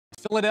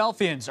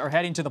Philadelphians are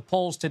heading to the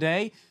polls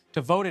today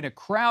to vote in a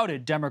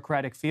crowded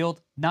Democratic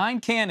field. 9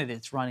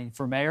 candidates running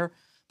for mayor,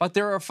 but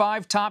there are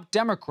 5 top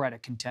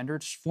Democratic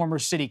contenders: former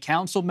city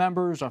council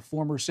members, a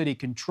former city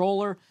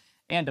controller,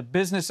 and a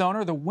business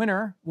owner. The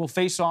winner will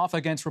face off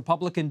against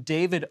Republican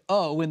David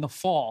O. in the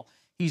fall.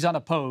 He's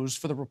unopposed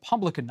for the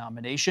Republican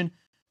nomination.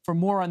 For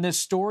more on this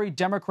story,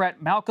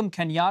 Democrat Malcolm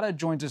Kenyatta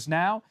joins us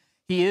now.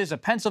 He is a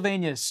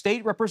Pennsylvania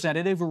state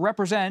representative who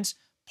represents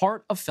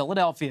part of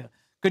Philadelphia.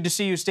 Good to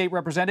see you, State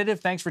Representative.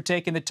 Thanks for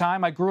taking the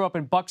time. I grew up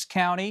in Bucks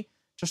County,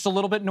 just a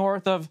little bit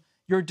north of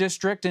your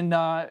district in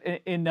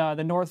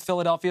the North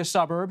Philadelphia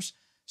suburbs.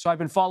 So I've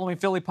been following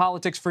Philly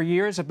politics for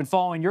years. I've been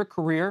following your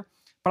career,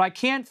 but I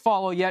can't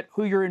follow yet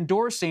who you're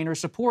endorsing or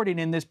supporting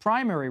in this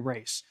primary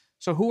race.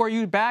 So who are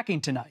you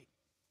backing tonight?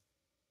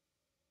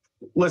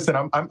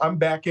 Listen, I'm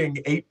backing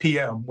 8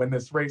 p.m. when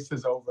this race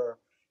is over,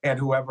 and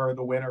whoever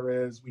the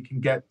winner is, we can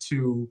get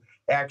to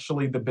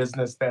actually the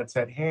business that's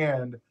at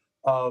hand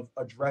of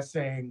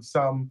addressing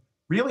some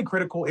really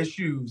critical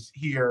issues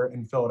here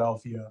in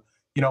Philadelphia.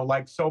 You know,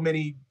 like so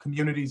many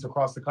communities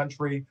across the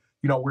country,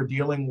 you know, we're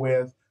dealing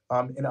with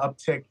an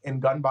uptick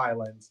in gun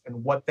violence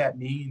and what that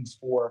means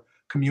for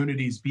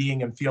communities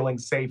being and feeling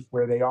safe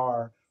where they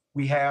are.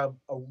 We have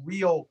a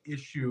real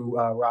issue,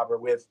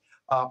 Robert, with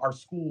our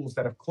schools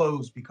that have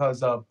closed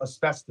because of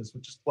asbestos,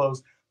 which is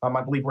closed.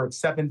 I believe we're at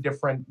 7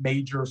 different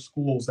major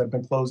schools that have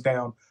been closed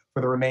down for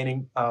the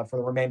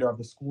remainder of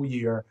the school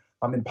year,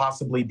 and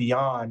possibly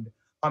beyond.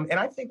 And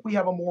I think we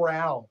have a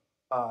morale,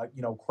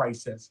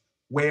 crisis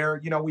where,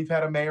 we've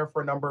had a mayor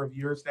for a number of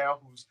years now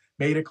who's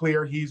made it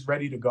clear he's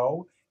ready to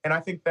go. And I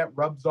think that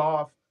rubs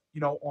off,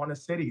 on a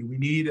city. We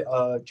need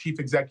a chief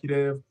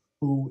executive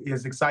who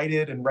is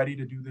excited and ready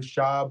to do this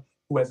job,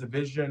 who has a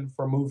vision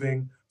for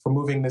moving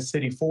the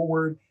city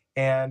forward.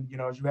 And,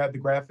 as you had the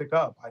graphic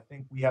up, I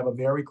think we have a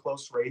very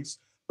close race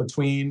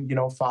between,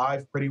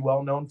 5 pretty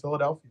well-known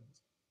Philadelphians.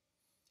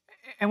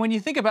 And when you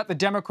think about the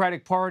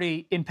Democratic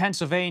Party in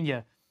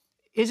Pennsylvania,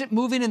 is it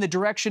moving in the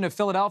direction of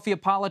Philadelphia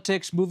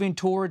politics, moving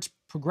towards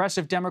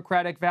progressive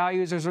Democratic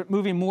values, or is it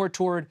moving more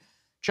toward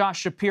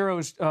Josh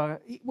Shapiro's,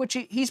 which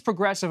he's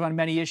progressive on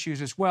many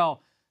issues as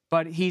well,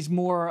 but he's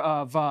more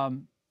of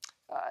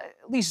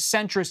at least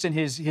centrist in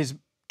his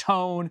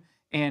tone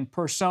and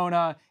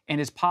persona and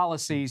his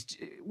policies?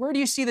 Where do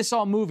you see this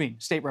all moving,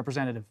 State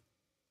Representative?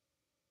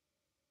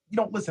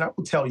 Listen, I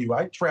will tell you,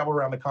 I travel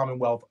around the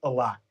Commonwealth a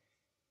lot.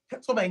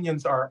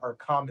 Pennsylvanians are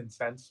common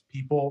sense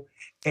people,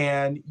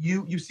 and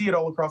you see it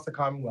all across the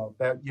Commonwealth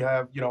that you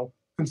have,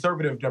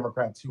 conservative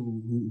Democrats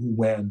who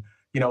win,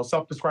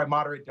 self-described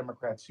moderate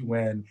Democrats who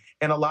win,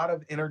 and a lot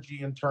of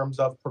energy in terms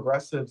of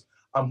progressives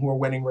who are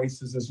winning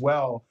races as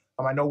well.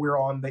 I know we're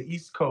on the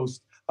East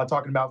Coast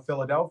talking about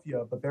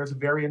Philadelphia, but there's a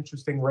very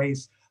interesting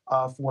race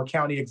for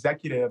county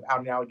executive out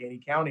in Allegheny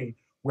County,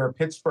 where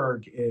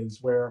Pittsburgh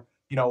is, where,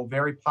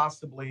 very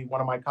possibly one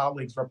of my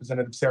colleagues,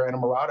 Representative Sarah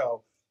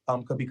Innamorato,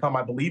 could become,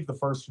 I believe, the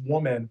first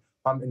woman,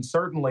 and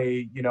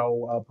certainly,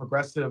 a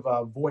progressive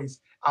voice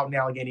out in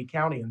Allegheny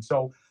County. And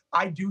so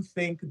I do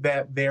think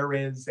that there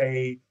is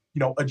a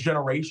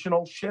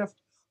generational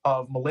shift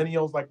of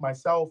millennials like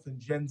myself and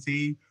Gen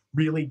Z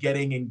really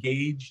getting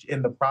engaged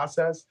in the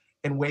process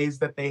in ways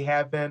that they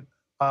haven't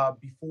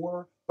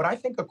before. But I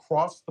think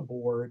across the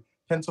board,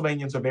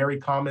 Pennsylvanians are very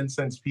common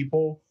sense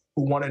people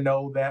who want to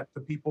know that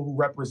the people who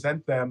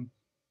represent them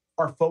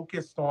are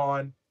focused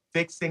on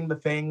fixing the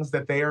things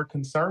that they are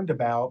concerned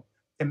about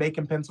and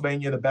making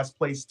Pennsylvania the best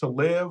place to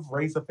live,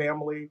 raise a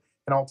family,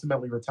 and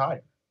ultimately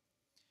retire.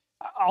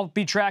 I'll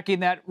be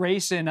tracking that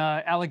race in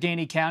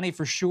Allegheny County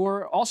for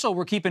sure. Also,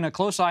 we're keeping a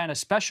close eye on a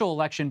special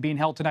election being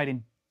held tonight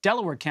in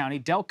Delaware County,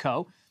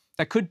 Delco,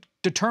 that could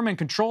determine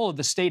control of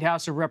the State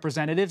House of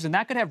Representatives, and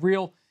that could have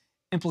real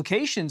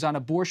implications on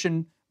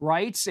abortion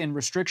rights and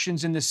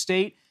restrictions in the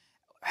state.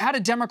 How do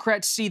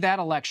Democrats see that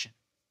election?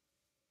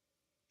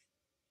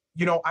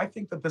 I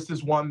think that this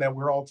is one that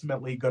we're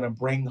ultimately going to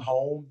bring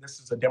home. This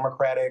is a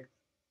Democratic,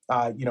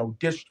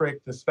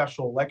 district. The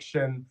special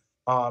election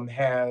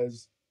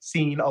has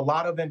seen a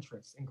lot of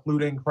interest,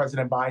 including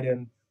President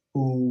Biden,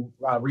 who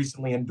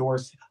recently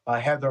endorsed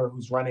Heather,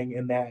 who's running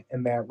in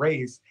that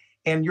race.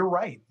 And you're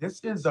right. This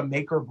is a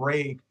make or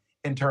break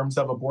in terms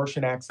of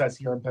abortion access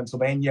here in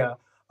Pennsylvania.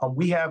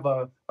 We have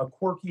a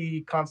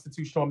quirky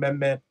constitutional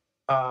amendment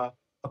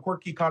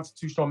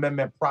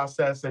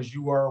process, as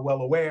you are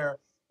well aware,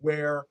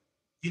 where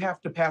you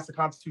have to pass a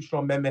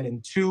constitutional amendment in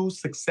 2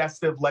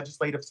 successive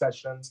legislative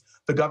sessions.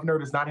 The governor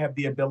does not have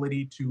the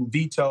ability to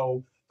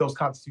veto those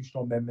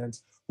constitutional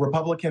amendments.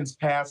 Republicans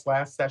passed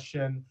last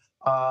session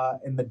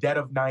in the dead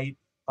of night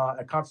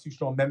a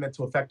constitutional amendment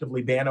to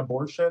effectively ban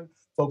abortion.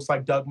 Folks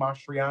like Doug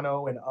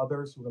Mastriano and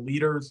others who are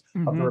leaders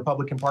of the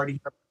Republican Party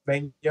here in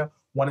Pennsylvania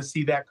want to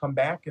see that come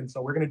back. And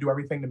so we're going to do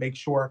everything to make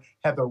sure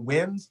Heather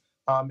wins.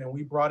 And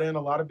we brought in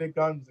a lot of big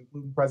guns,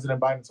 including President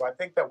Biden. So I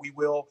think that we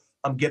will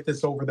get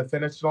this over the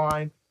finish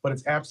line, but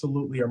it's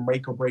absolutely a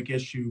make or break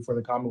issue for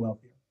the Commonwealth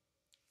here.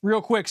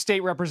 Real quick,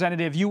 State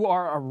Representative, you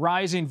are a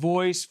rising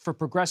voice for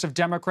progressive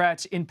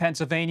Democrats in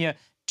Pennsylvania.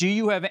 Do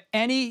you have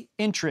any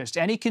interest,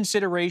 any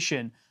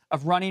consideration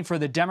of running for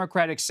the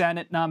Democratic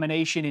Senate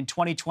nomination in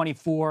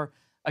 2024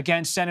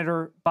 against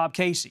Senator Bob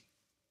Casey?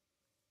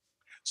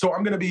 So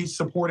I'm going to be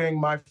supporting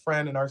my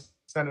friend and our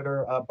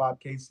Senator Bob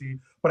Casey,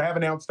 but I have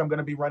announced I'm going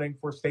to be running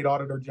for State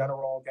Auditor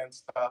General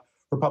against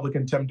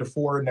Republican Tim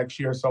DeFore next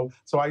year. So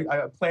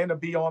I plan to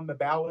be on the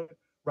ballot,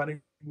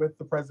 running with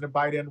the President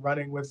Biden,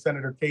 running with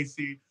Senator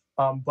Casey.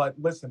 But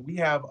listen, we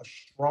have a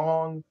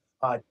strong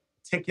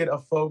ticket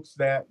of folks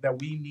that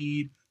we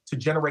need to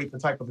generate the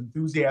type of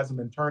enthusiasm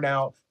and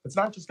turnout. It's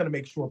not just going to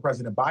make sure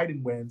President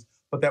Biden wins,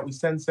 but that we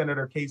send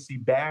Senator Casey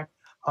back,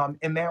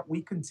 and that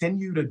we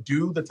continue to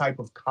do the type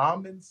of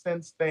common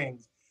sense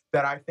things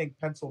that I think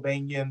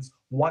Pennsylvanians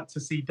want to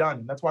see done.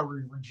 And that's why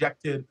we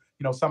rejected,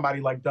 somebody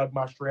like Doug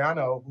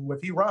Mastriano, who,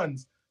 if he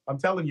runs, I'm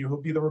telling you,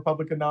 he'll be the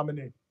Republican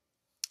nominee.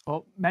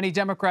 Well, many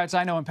Democrats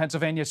I know in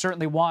Pennsylvania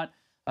certainly want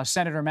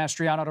Senator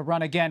Mastriano to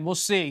run again. We'll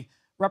see.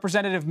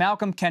 Representative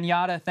Malcolm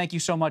Kenyatta, thank you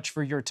so much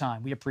for your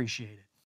time. We appreciate it.